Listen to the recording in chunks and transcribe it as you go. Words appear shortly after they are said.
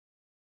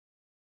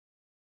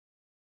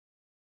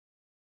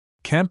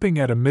Camping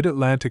at a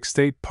Mid-Atlantic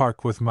state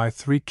park with my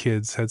 3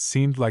 kids had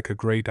seemed like a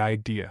great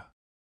idea.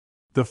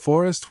 The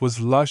forest was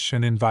lush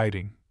and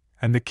inviting,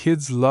 and the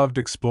kids loved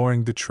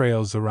exploring the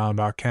trails around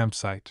our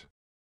campsite.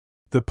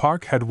 The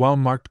park had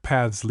well-marked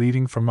paths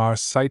leading from our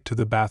site to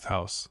the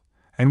bathhouse,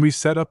 and we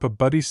set up a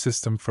buddy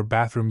system for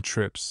bathroom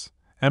trips,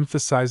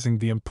 emphasizing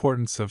the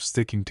importance of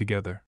sticking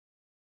together.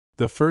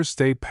 The first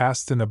day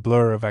passed in a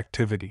blur of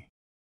activity.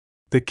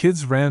 The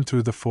kids ran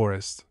through the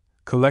forest,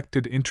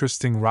 collected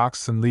interesting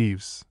rocks and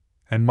leaves,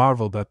 and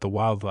marveled at the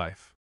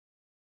wildlife.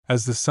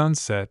 As the sun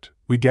set,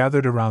 we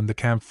gathered around the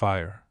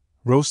campfire,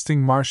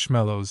 roasting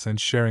marshmallows and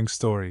sharing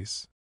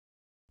stories.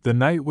 The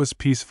night was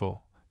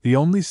peaceful, the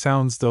only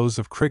sounds those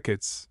of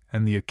crickets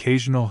and the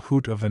occasional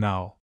hoot of an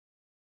owl.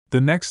 The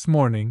next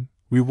morning,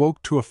 we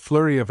woke to a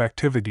flurry of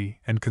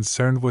activity and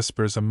concerned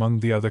whispers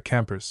among the other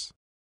campers.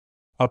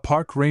 A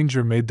park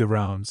ranger made the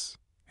rounds,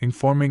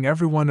 informing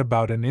everyone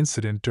about an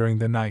incident during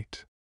the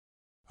night.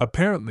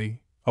 Apparently,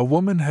 a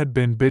woman had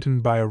been bitten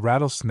by a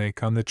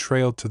rattlesnake on the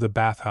trail to the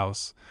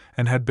bathhouse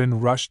and had been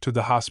rushed to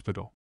the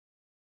hospital.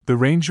 The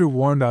ranger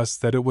warned us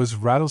that it was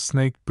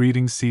rattlesnake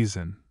breeding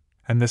season,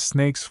 and the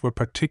snakes were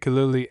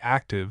particularly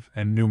active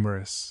and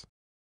numerous.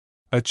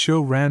 A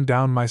chill ran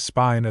down my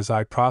spine as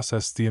I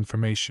processed the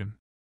information.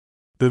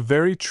 The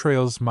very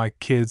trails my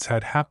kids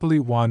had happily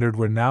wandered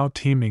were now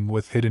teeming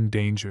with hidden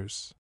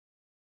dangers.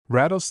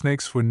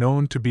 Rattlesnakes were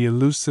known to be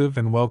elusive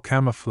and well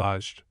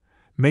camouflaged,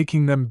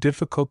 making them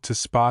difficult to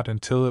spot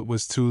until it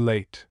was too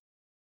late.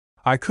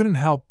 I couldn't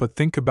help but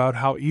think about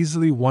how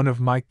easily one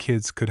of my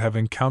kids could have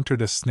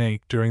encountered a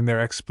snake during their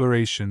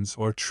explorations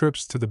or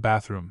trips to the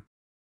bathroom.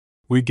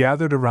 We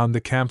gathered around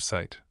the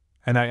campsite,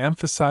 and I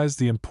emphasized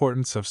the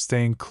importance of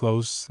staying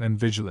close and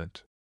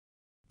vigilant.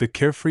 The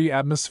carefree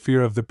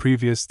atmosphere of the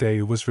previous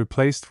day was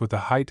replaced with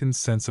a heightened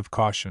sense of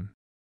caution.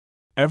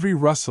 Every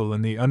rustle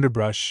in the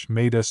underbrush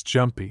made us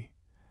jumpy,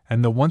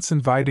 and the once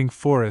inviting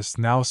forest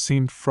now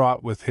seemed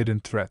fraught with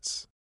hidden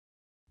threats.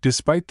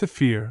 Despite the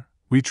fear,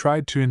 we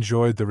tried to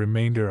enjoy the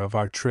remainder of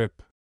our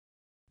trip.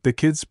 The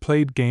kids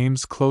played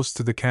games close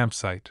to the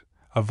campsite,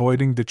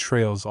 avoiding the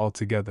trails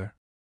altogether.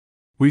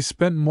 We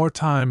spent more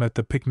time at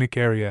the picnic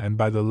area and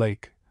by the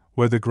lake,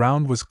 where the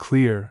ground was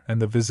clear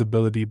and the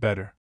visibility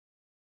better.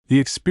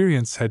 The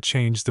experience had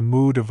changed the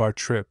mood of our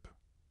trip,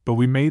 but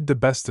we made the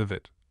best of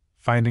it,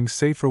 finding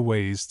safer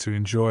ways to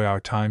enjoy our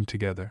time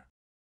together.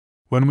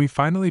 When we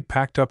finally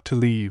packed up to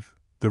leave,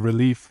 the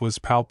relief was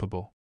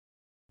palpable.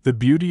 The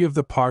beauty of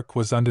the park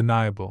was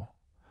undeniable,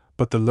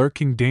 but the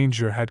lurking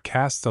danger had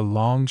cast a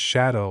long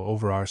shadow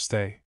over our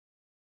stay.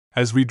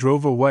 As we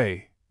drove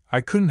away, I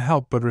couldn't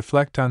help but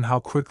reflect on how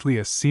quickly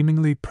a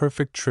seemingly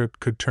perfect trip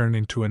could turn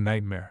into a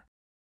nightmare.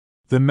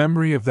 The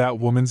memory of that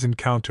woman's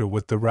encounter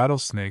with the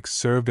rattlesnake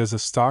served as a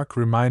stark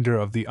reminder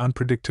of the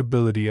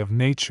unpredictability of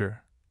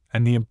nature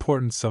and the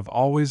importance of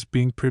always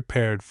being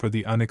prepared for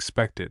the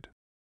unexpected.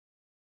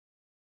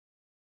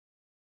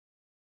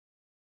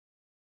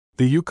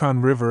 The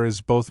Yukon River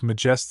is both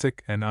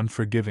majestic and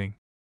unforgiving.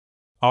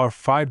 Our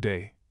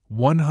 5-day,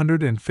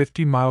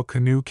 150-mile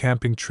canoe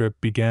camping trip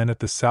began at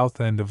the south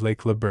end of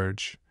Lake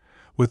LaBerge,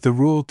 with the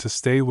rule to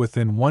stay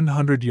within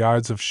 100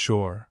 yards of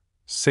shore,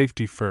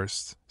 safety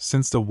first,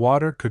 since the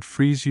water could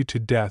freeze you to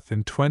death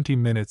in 20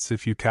 minutes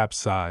if you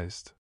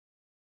capsized.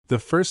 The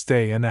first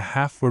day and a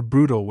half were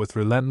brutal with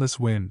relentless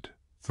wind,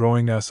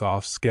 throwing us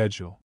off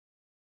schedule.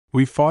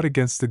 We fought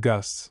against the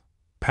gusts,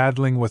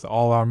 paddling with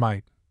all our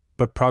might,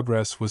 but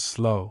progress was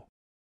slow.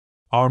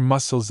 Our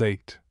muscles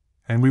ached,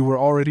 and we were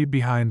already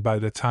behind by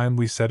the time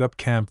we set up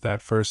camp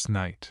that first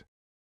night.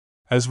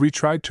 As we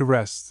tried to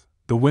rest,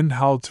 the wind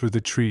howled through the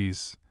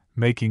trees,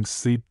 making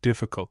sleep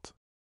difficult.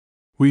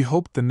 We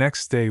hoped the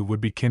next day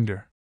would be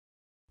kinder.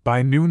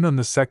 By noon on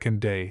the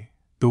second day,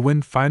 the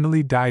wind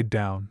finally died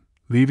down,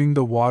 leaving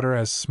the water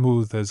as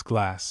smooth as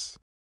glass.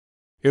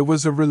 It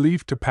was a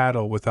relief to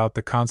paddle without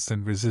the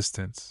constant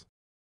resistance.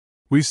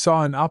 We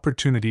saw an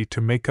opportunity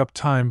to make up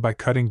time by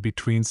cutting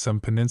between some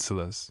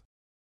peninsulas.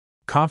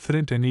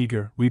 Confident and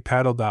eager, we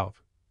paddled out,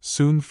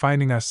 soon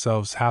finding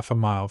ourselves half a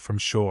mile from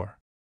shore.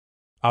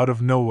 Out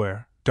of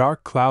nowhere,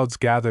 dark clouds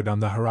gathered on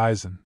the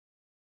horizon.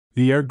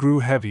 The air grew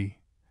heavy,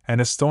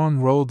 and a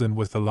storm rolled in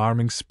with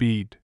alarming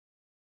speed.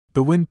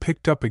 The wind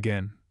picked up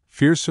again,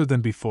 fiercer than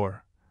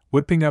before,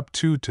 whipping up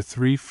 2 to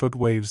 3 foot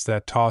waves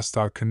that tossed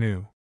our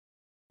canoe.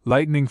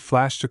 Lightning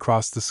flashed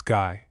across the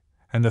sky,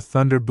 and the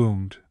thunder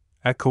boomed,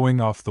 echoing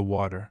off the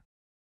water.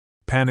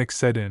 Panic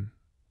set in,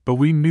 but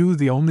we knew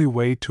the only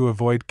way to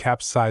avoid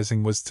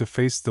capsizing was to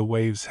face the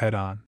waves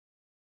head-on.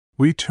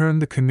 We turned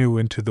the canoe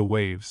into the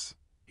waves,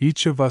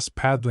 each of us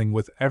paddling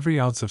with every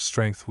ounce of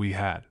strength we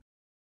had.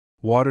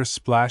 Water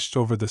splashed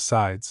over the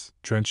sides,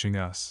 drenching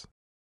us.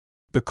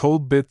 The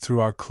cold bit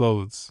through our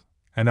clothes,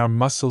 and our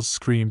muscles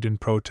screamed in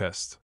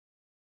protest.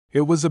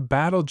 It was a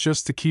battle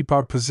just to keep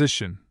our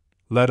position,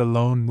 let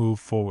alone move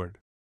forward.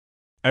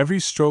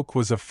 Every stroke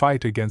was a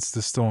fight against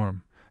the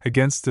storm,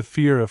 against the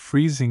fear of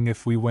freezing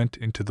if we went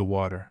into the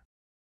water.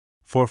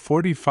 For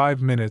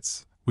 45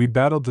 minutes, we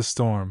battled the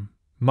storm,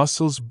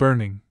 muscles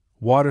burning,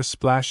 water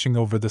splashing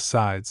over the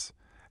sides,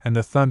 and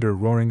the thunder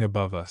roaring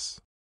above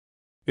us.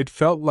 It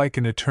felt like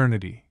an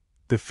eternity,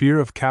 the fear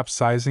of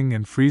capsizing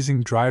and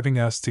freezing driving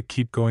us to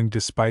keep going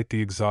despite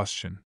the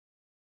exhaustion.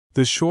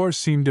 The shore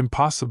seemed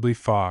impossibly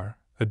far,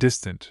 a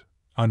distant,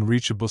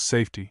 unreachable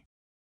safety.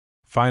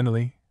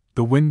 Finally,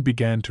 the wind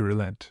began to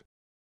relent.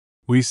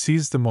 We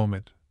seized the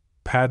moment,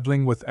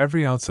 paddling with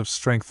every ounce of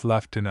strength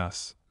left in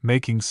us,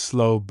 making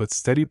slow but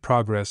steady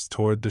progress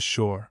toward the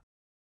shore.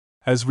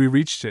 As we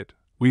reached it,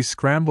 we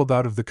scrambled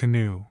out of the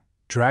canoe,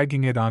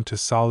 dragging it onto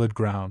solid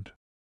ground.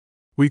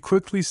 We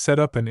quickly set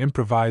up an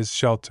improvised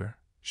shelter,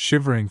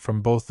 shivering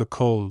from both the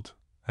cold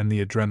and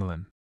the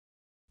adrenaline.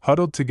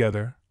 Huddled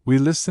together, we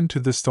listened to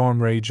the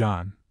storm rage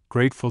on,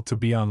 grateful to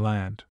be on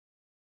land.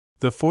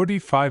 The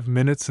 45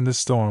 minutes in the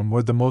storm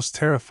were the most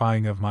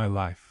terrifying of my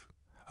life,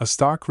 a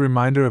stark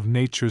reminder of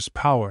nature's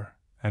power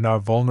and our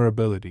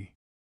vulnerability.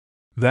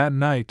 That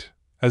night,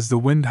 as the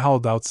wind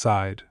howled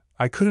outside,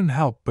 I couldn't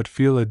help but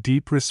feel a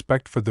deep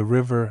respect for the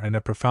river and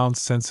a profound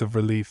sense of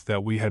relief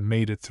that we had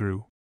made it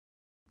through.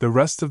 The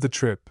rest of the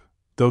trip,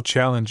 though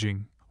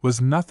challenging, was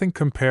nothing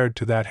compared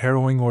to that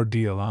harrowing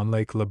ordeal on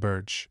Lake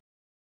LaBerge.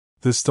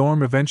 The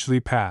storm eventually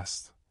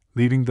passed,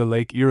 leaving the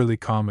lake eerily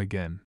calm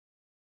again.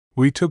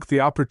 We took the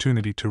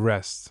opportunity to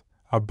rest,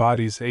 our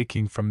bodies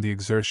aching from the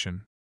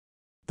exertion.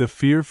 The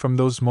fear from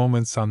those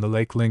moments on the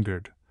lake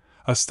lingered,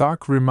 a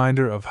stark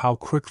reminder of how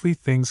quickly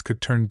things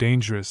could turn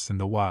dangerous in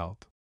the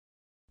wild.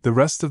 The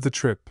rest of the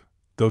trip,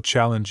 though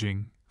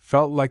challenging,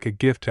 felt like a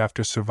gift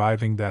after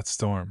surviving that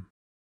storm.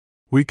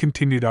 We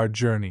continued our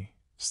journey,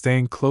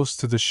 staying close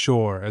to the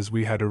shore as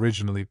we had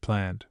originally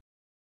planned.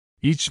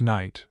 Each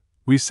night,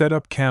 we set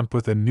up camp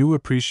with a new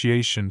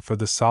appreciation for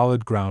the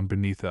solid ground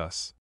beneath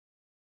us.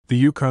 The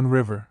Yukon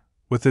River,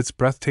 with its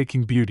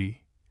breathtaking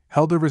beauty,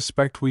 held a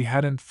respect we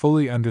hadn't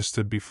fully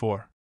understood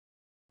before.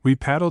 We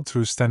paddled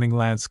through stunning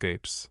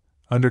landscapes,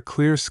 under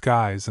clear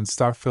skies and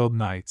star-filled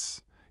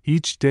nights,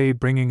 each day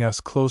bringing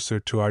us closer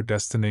to our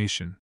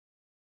destination.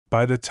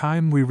 By the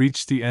time we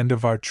reached the end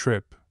of our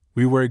trip,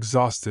 we were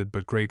exhausted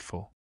but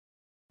grateful.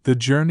 The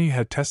journey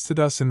had tested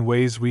us in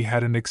ways we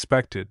hadn't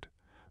expected,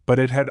 but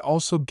it had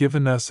also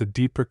given us a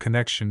deeper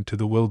connection to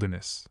the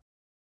wilderness.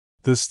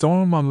 The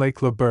storm on Lake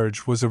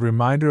LaBerge was a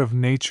reminder of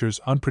nature's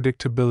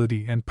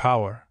unpredictability and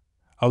power,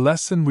 a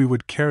lesson we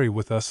would carry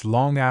with us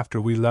long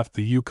after we left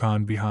the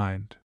Yukon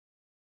behind.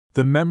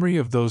 The memory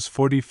of those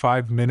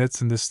 45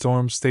 minutes in the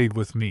storm stayed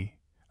with me,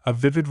 a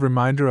vivid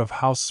reminder of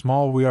how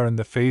small we are in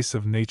the face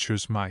of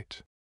nature's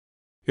might.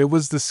 It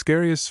was the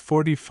scariest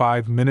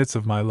 45 minutes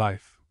of my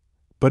life,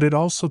 but it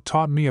also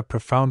taught me a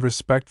profound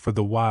respect for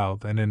the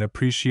wild and an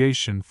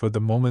appreciation for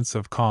the moments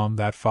of calm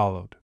that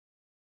followed.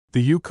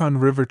 The Yukon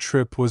River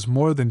trip was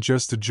more than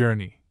just a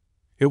journey.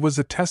 It was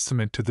a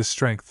testament to the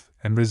strength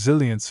and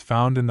resilience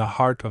found in the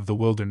heart of the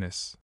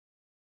wilderness.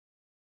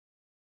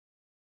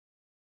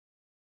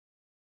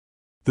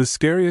 The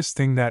scariest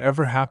thing that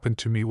ever happened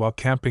to me while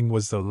camping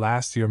was the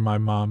last year my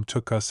mom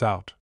took us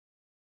out.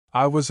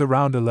 I was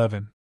around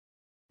 11.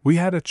 We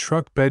had a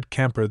truck bed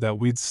camper that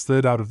we'd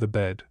slid out of the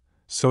bed,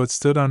 so it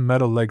stood on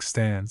metal leg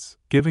stands,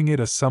 giving it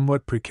a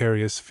somewhat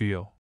precarious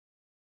feel.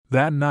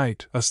 That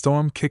night, a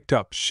storm kicked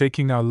up,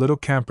 shaking our little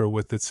camper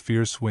with its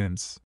fierce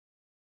winds.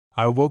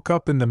 I woke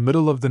up in the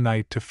middle of the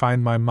night to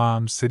find my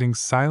mom sitting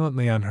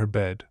silently on her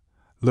bed,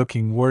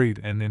 looking worried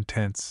and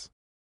intense.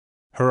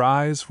 Her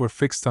eyes were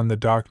fixed on the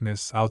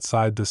darkness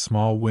outside the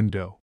small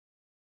window.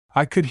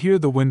 I could hear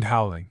the wind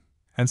howling,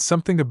 and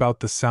something about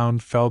the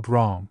sound felt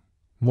wrong,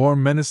 more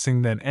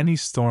menacing than any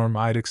storm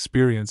I'd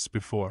experienced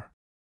before.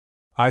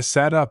 I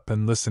sat up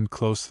and listened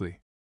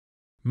closely.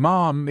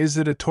 "Mom, is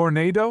it a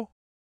tornado?"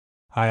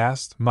 I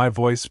asked, my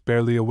voice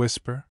barely a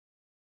whisper.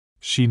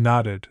 She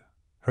nodded,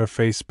 her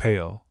face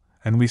pale,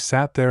 and we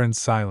sat there in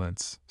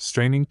silence,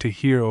 straining to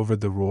hear over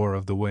the roar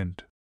of the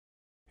wind.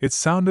 It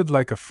sounded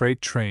like a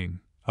freight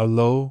train, a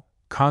low,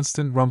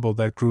 constant rumble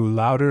that grew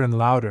louder and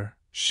louder,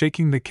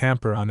 shaking the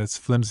camper on its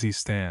flimsy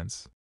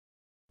stands.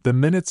 The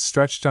minutes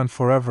stretched on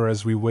forever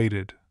as we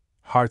waited,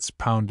 hearts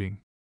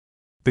pounding.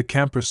 The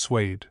camper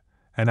swayed,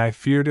 and I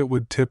feared it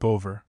would tip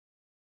over.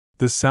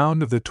 The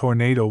sound of the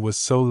tornado was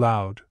so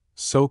loud,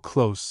 so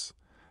close,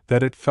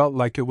 that it felt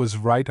like it was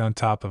right on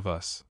top of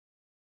us.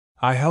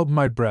 I held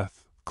my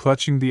breath,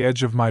 clutching the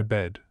edge of my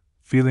bed,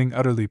 feeling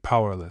utterly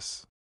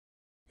powerless.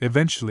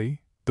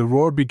 Eventually, the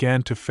roar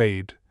began to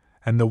fade,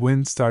 and the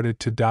wind started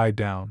to die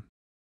down.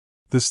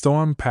 The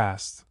storm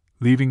passed,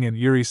 leaving an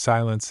eerie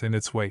silence in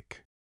its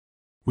wake.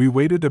 We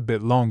waited a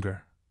bit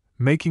longer,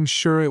 making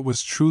sure it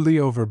was truly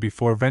over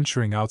before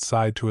venturing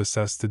outside to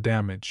assess the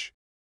damage.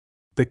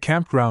 The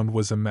campground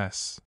was a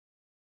mess.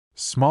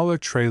 Smaller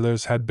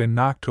trailers had been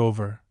knocked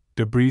over,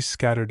 debris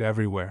scattered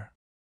everywhere.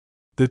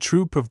 The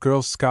troop of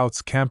Girl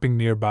Scouts camping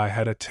nearby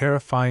had a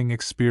terrifying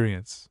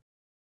experience.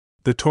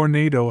 The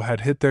tornado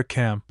had hit their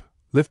camp,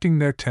 lifting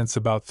their tents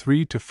about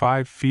 3 to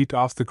 5 feet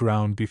off the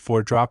ground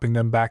before dropping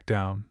them back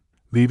down,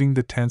 leaving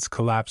the tents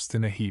collapsed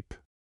in a heap.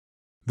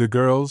 The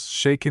girls,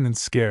 shaken and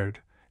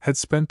scared, had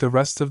spent the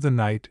rest of the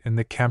night in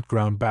the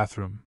campground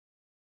bathroom.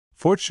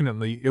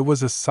 Fortunately, it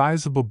was a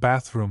sizable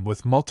bathroom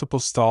with multiple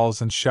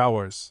stalls and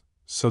showers,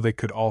 so they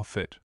could all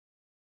fit.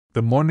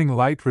 The morning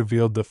light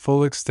revealed the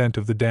full extent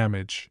of the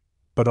damage,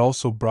 but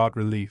also brought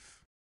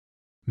relief.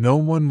 No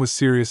one was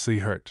seriously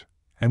hurt,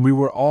 and we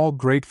were all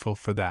grateful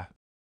for that.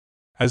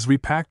 As we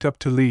packed up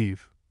to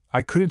leave,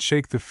 I couldn't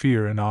shake the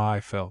fear and awe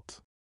I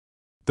felt.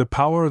 The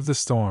power of the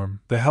storm,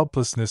 the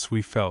helplessness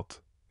we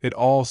felt, it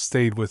all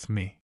stayed with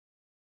me.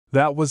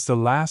 That was the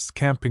last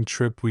camping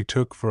trip we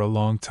took for a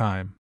long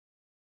time.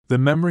 The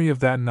memory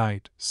of that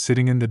night,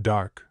 sitting in the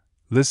dark,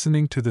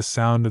 listening to the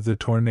sound of the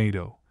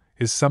tornado,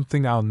 is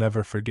something I'll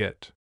never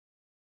forget.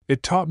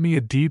 It taught me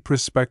a deep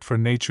respect for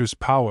nature's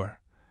power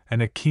and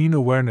a keen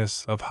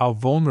awareness of how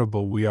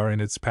vulnerable we are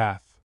in its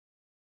path.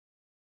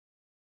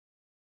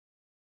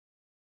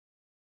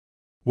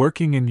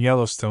 Working in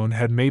Yellowstone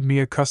had made me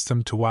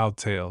accustomed to wild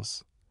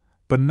tales,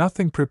 but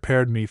nothing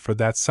prepared me for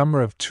that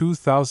summer of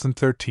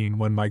 2013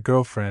 when my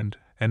girlfriend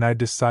and I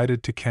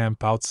decided to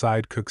camp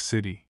outside Cook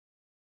City.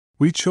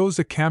 We chose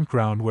a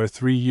campground where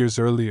 3 years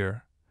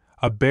earlier,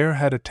 a bear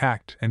had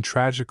attacked and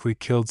tragically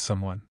killed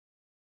someone.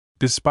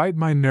 Despite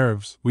my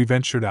nerves, we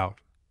ventured out,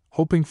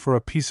 hoping for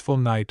a peaceful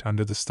night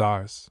under the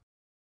stars.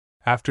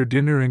 After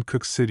dinner in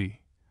Cook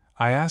City,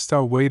 I asked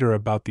our waiter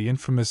about the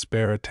infamous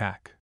bear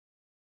attack.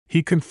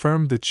 He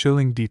confirmed the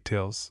chilling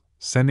details,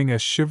 sending a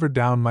shiver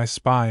down my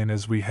spine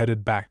as we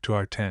headed back to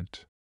our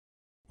tent.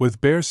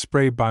 With bear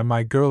spray by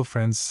my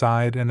girlfriend's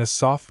side and a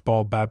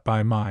softball bat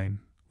by mine,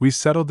 we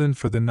settled in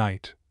for the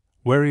night,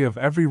 wary of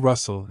every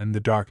rustle in the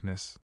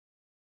darkness.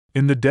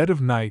 In the dead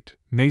of night,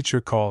 nature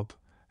called,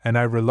 and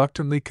I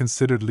reluctantly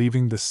considered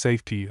leaving the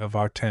safety of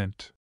our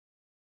tent.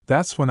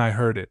 That's when I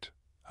heard it,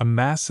 a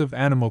massive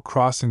animal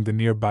crossing the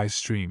nearby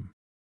stream.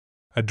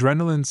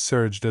 Adrenaline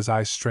surged as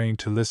I strained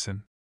to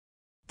listen.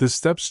 The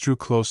steps drew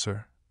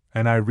closer,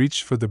 and I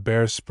reached for the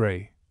bear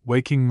spray,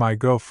 waking my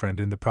girlfriend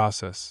in the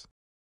process.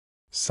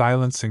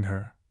 Silencing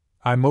her,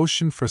 I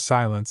motioned for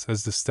silence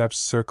as the steps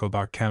circled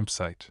our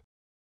campsite.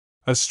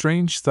 A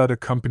strange thud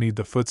accompanied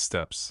the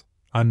footsteps,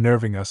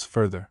 unnerving us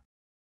further.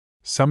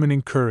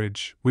 Summoning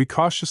courage, we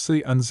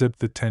cautiously unzipped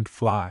the tent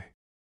fly.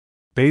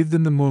 Bathed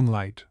in the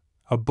moonlight,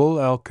 a bull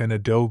elk and a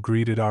doe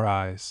greeted our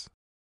eyes.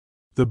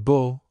 The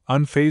bull,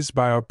 unfazed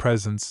by our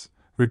presence,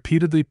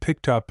 repeatedly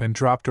picked up and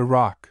dropped a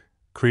rock,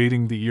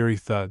 creating the eerie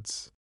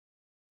thuds.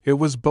 It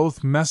was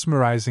both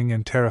mesmerizing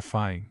and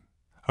terrifying,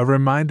 a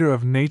reminder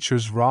of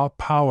nature's raw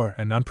power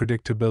and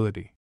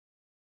unpredictability.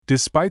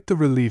 Despite the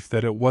relief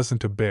that it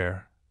wasn't a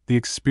bear, the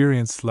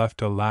experience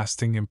left a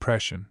lasting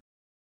impression.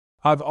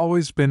 I've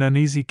always been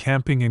uneasy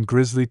camping in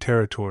grizzly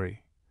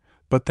territory,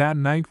 but that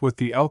night with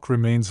the elk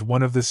remains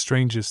one of the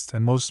strangest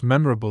and most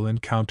memorable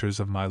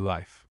encounters of my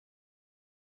life.